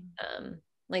family.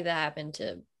 Like that happened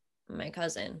to my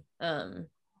cousin.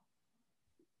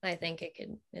 I think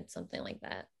it's something like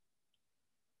that.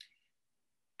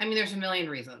 I mean, there's a million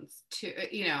reasons to,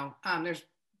 you know,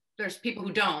 there's people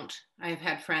who don't. I've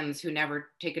had friends who never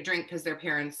take a drink because their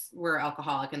parents were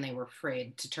alcoholic and they were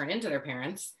afraid to turn into their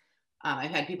parents.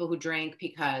 I've had people who drank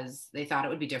because they thought it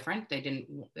would be different. They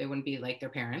wouldn't be like their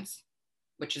parents,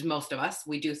 which is most of us.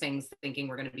 We do things thinking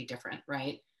we're going to be different,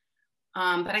 right?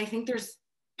 But I think there's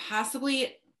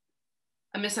possibly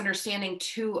a misunderstanding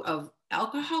too of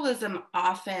alcoholism.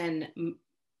 Often,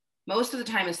 most of the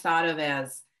time, is thought of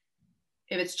as,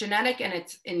 if it's genetic and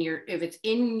it's in you, it's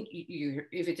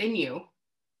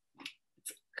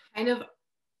kind of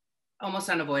almost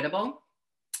unavoidable.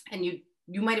 And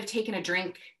you might have taken a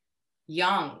drink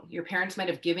young. Your parents might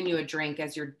have given you a drink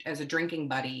as a drinking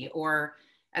buddy or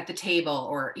at the table,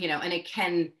 or, you know, and it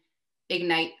can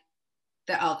ignite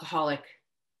the alcoholic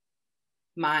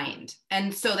mind.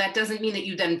 And so that doesn't mean that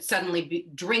you then suddenly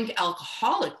drink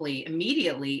alcoholically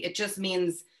immediately. It just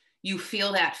means you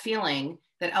feel that feeling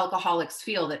that alcoholics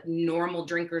feel, that normal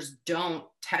drinkers don't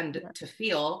tend to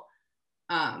feel,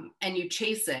 and you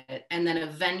chase it, and then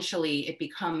eventually it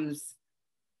becomes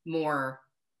more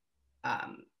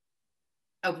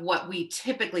of what we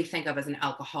typically think of as an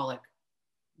alcoholic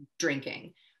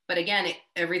drinking. But again,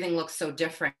 everything looks so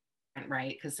different,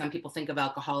 right? Because some people think of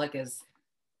alcoholic as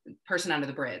person under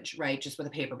the bridge, right? Just with a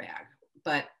paper bag.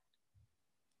 But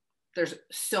there's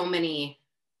so many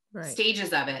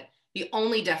stages of it. The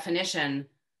only definition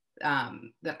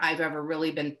that I've ever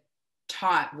really been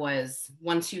taught was,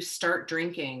 once you start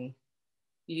drinking,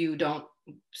 you don't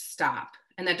stop.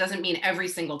 And that doesn't mean every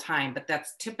single time, but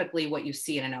that's typically what you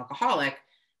see in an alcoholic.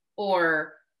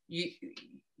 Or you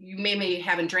maybe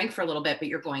haven't drank for a little bit, but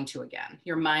you're going to again.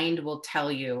 Your mind will tell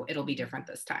you it'll be different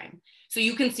this time. So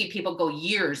you can see people go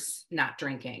years not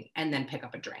drinking and then pick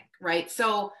up a drink, right?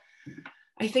 So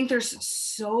I think there's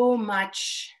so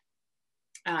much,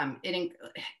 I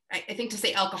think to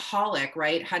say alcoholic,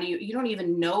 right? How do you don't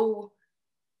even know,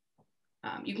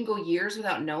 you can go years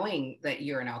without knowing that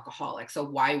you're an alcoholic. So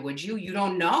why would you? You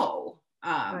don't know.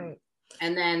 Right.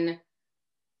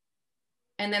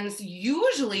 And then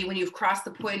usually when you've crossed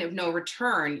the point of no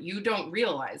return, you don't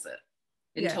realize it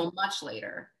until much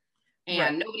later.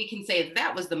 And nobody can say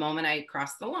that was the moment I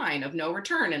crossed the line of no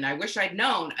return and I wish I'd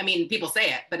known. I mean, people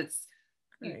say it, but it's,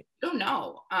 you don't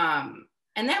know.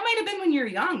 And that might have been when you're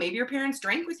young. Maybe your parents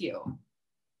drank with you.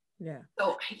 Yeah.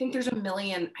 So I think there's a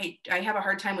million, I have a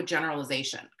hard time with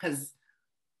generalization because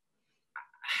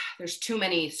there's too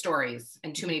many stories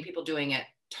and too many people doing it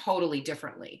totally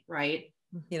differently, right?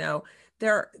 You know,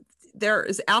 there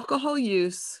is alcohol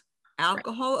use,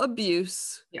 alcohol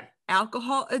abuse, Yeah.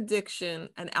 alcohol addiction,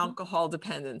 and alcohol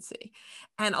dependency.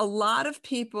 And a lot of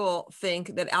people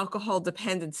think that alcohol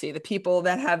dependency, the people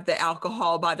that have the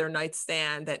alcohol by their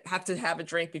nightstand, that have to have a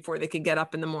drink before they can get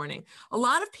up in the morning, a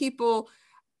lot of people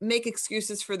make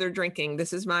excuses for their drinking.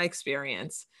 This is my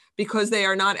experience, because they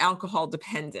are not alcohol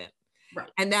dependent. Right.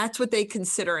 And that's what they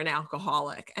consider an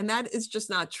alcoholic. And that is just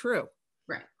not true.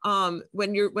 Right.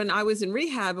 When I was in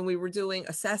rehab and we were doing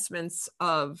assessments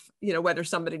of, whether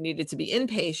somebody needed to be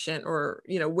inpatient or,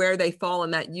 where they fall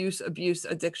in that use, abuse,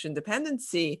 addiction,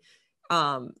 dependency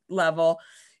level,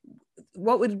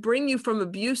 what would bring you from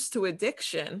abuse to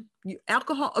addiction,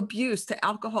 alcohol abuse to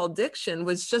alcohol addiction,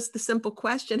 was just the simple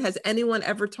question: has anyone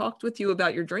ever talked with you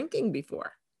about your drinking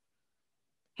before?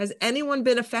 Has anyone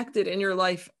been affected in your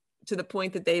life to the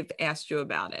point that they've asked you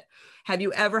about it? Have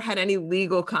you ever had any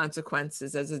legal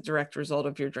consequences as a direct result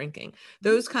of your drinking?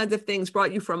 Those kinds of things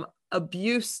brought you from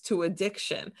abuse to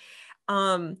addiction.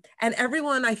 And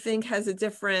everyone, I think, has a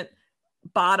different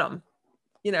bottom.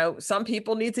 Some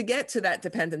people need to get to that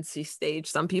dependency stage.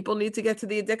 Some people need to get to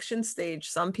the addiction stage.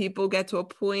 Some people get to a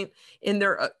point in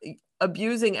their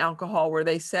abusing alcohol where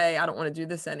they say, I don't want to do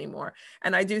this anymore.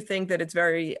 And I do think that it's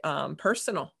very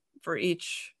personal for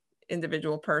each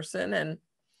individual person. And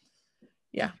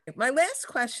yeah, my last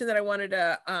question that I wanted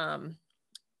to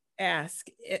ask,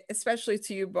 especially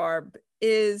to you, Barb,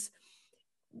 is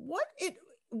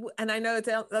and I know it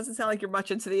doesn't sound like you're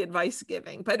much into the advice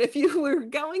giving, but if you were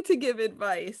going to give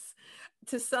advice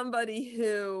to somebody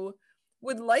who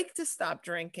would like to stop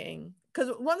drinking, because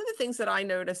one of the things that I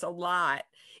notice a lot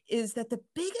is that the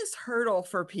biggest hurdle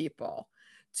for people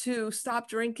to stop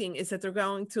drinking is that they're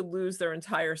going to lose their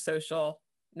entire social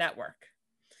network.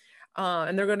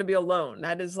 And they're going to be alone.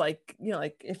 That is like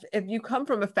if you come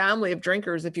from a family of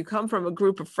drinkers, if you come from a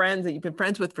group of friends that you've been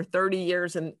friends with for 30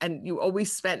 years and you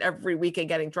always spent every weekend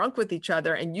getting drunk with each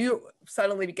other, and you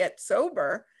suddenly get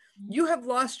sober, you have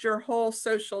lost your whole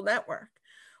social network.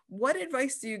 What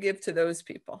advice do you give to those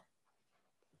people?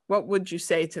 What would you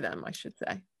say to them, I should say?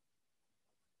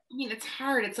 I mean, it's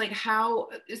hard. It's like, how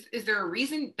is there a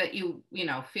reason that you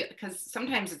feel, because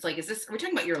sometimes it's like, are we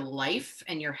talking about your life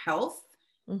and your health?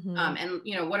 Mm-hmm.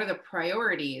 And what are the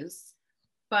priorities?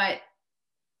 But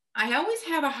I always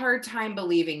have a hard time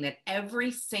believing that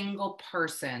every single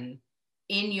person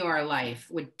in your life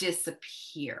would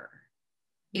disappear.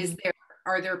 Mm-hmm.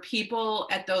 Are there people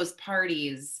at those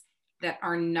parties that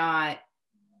are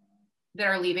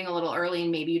leaving a little early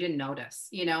and maybe you didn't notice?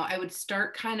 I would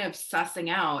start kind of sussing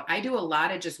out. I do a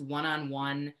lot of just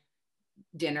one-on-one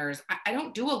dinners. I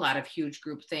don't do a lot of huge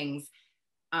group things.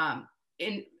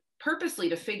 And purposely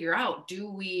to figure out,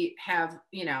 do we have,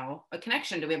 a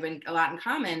connection? Do we have a lot in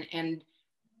common? And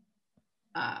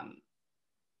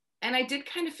I did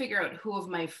kind of figure out who of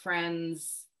my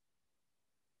friends,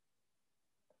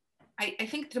 I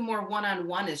think the more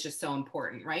one-on-one is just so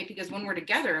important, right? Because when we're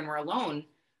together and we're alone,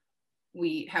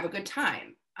 we have a good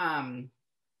time.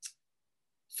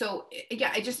 So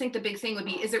yeah, I just think the big thing would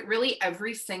be, is it really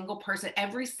every single person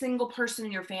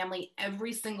in your family,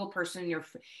 every single person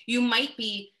you might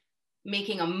be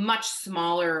making a much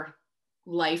smaller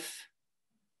life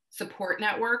support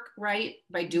network, right,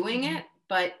 by doing it,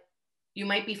 but you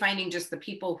might be finding just the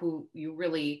people who you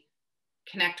really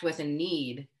connect with and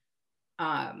need.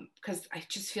 Because I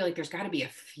just feel like there's got to be a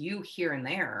few here and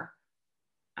there.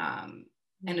 And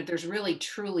if there's really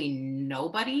truly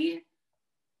nobody,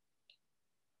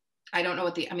 I don't know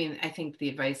I think the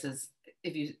advice is,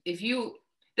 if you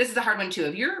this is a hard one too.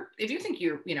 If you think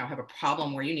you have a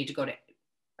problem where you need to go to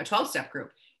a 12-step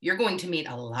group, you're going to meet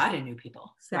a lot of new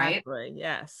people, exactly, right?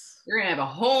 Yes. You're going to have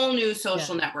a whole new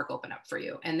social network open up for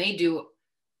you. And they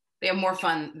have more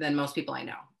fun than most people I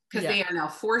know, because they are now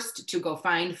forced to go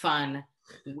find fun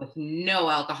with no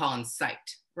alcohol in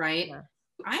sight, right? Yeah.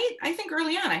 I think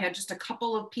early on I had just a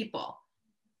couple of people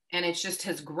and it just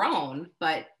has grown.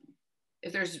 But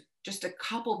if there's just a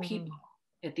couple people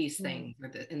at these things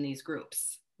or in these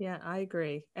groups. Yeah, I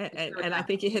agree. And I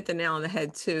think you hit the nail on the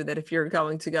head too, that if you're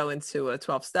going to go into a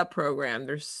 12-step program,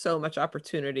 there's so much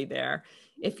opportunity there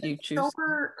if you choose.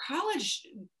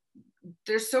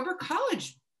 There's sober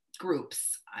college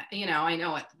groups. I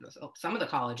know at some of the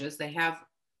colleges they have,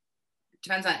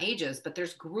 depends on ages, but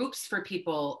there's groups for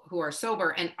people who are sober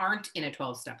and aren't in a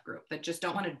 12-step group, that just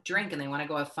don't want to drink and they want to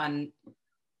go have fun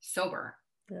sober.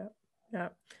 Yeah. Yeah.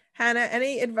 Hannah,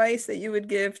 any advice that you would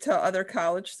give to other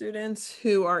college students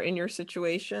who are in your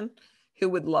situation, who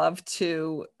would love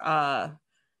to,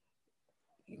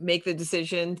 make the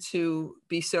decision to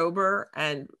be sober,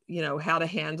 and, you know, how to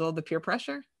handle the peer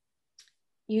pressure?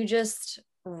 You just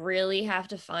really have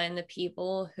to find the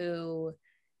people who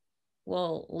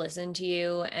will listen to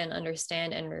you and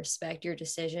understand and respect your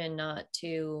decision not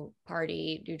to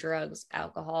party, do drugs,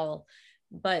 alcohol,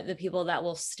 but the people that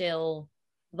will still,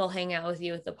 they'll hang out with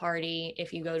you at the party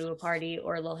if you go to a party,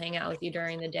 or they'll hang out with you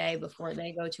during the day before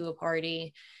they go to a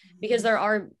party. Because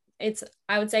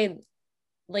I would say,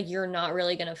 like, you're not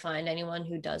really going to find anyone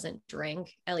who doesn't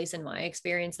drink, at least in my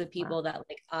experience. The people that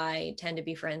like I tend to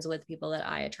be friends with, people that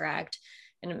I attract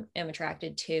and am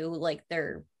attracted to, like,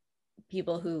 they're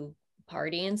people who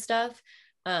party and stuff.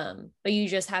 But you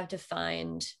just have to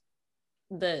find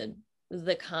the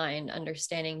kind,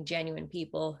 understanding, genuine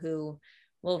people who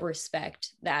will respect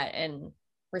that and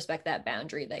respect that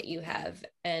boundary that you have.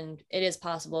 And it is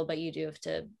possible, but you do have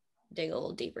to dig a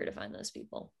little deeper to find those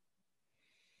people.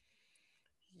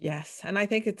 Yes. And I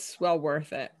think it's well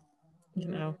worth it. You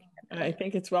know, I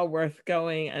think it's well worth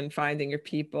going and finding your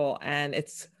people, and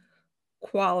it's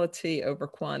quality over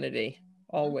quantity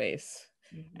always.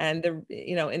 And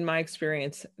you know, in my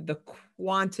experience, the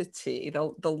quantity,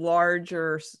 the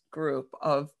larger group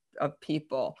of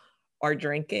people are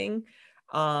drinking.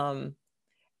 And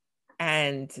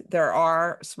there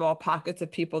are small pockets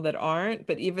of people that aren't,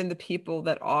 but even the people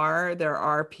that are, there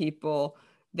are people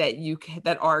that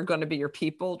that are going to be your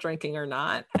people, drinking or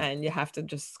not, and you have to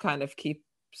just kind of keep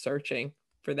searching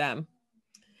for them.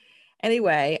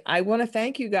 Anyway, I want to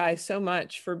thank you guys so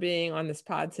much for being on this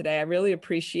pod today. I really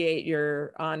appreciate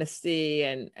your honesty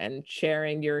and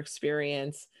sharing your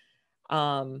experience.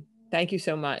 Thank you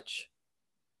so much.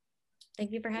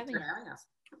 Thank you for having us.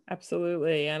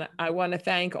 Absolutely. And I want to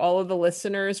thank all of the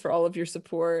listeners for all of your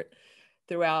support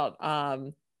throughout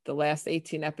the last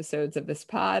 18 episodes of this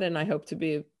pod. And I hope to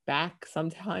be back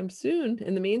sometime soon.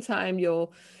 In the meantime,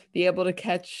 you'll be able to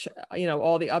catch, you know,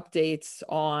 all the updates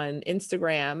on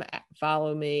Instagram.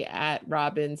 Follow me at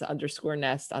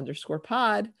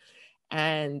Robins_nest_pod.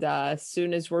 And as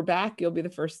soon as we're back, you'll be the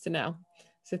first to know.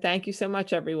 So thank you so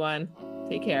much, everyone.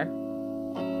 Take care.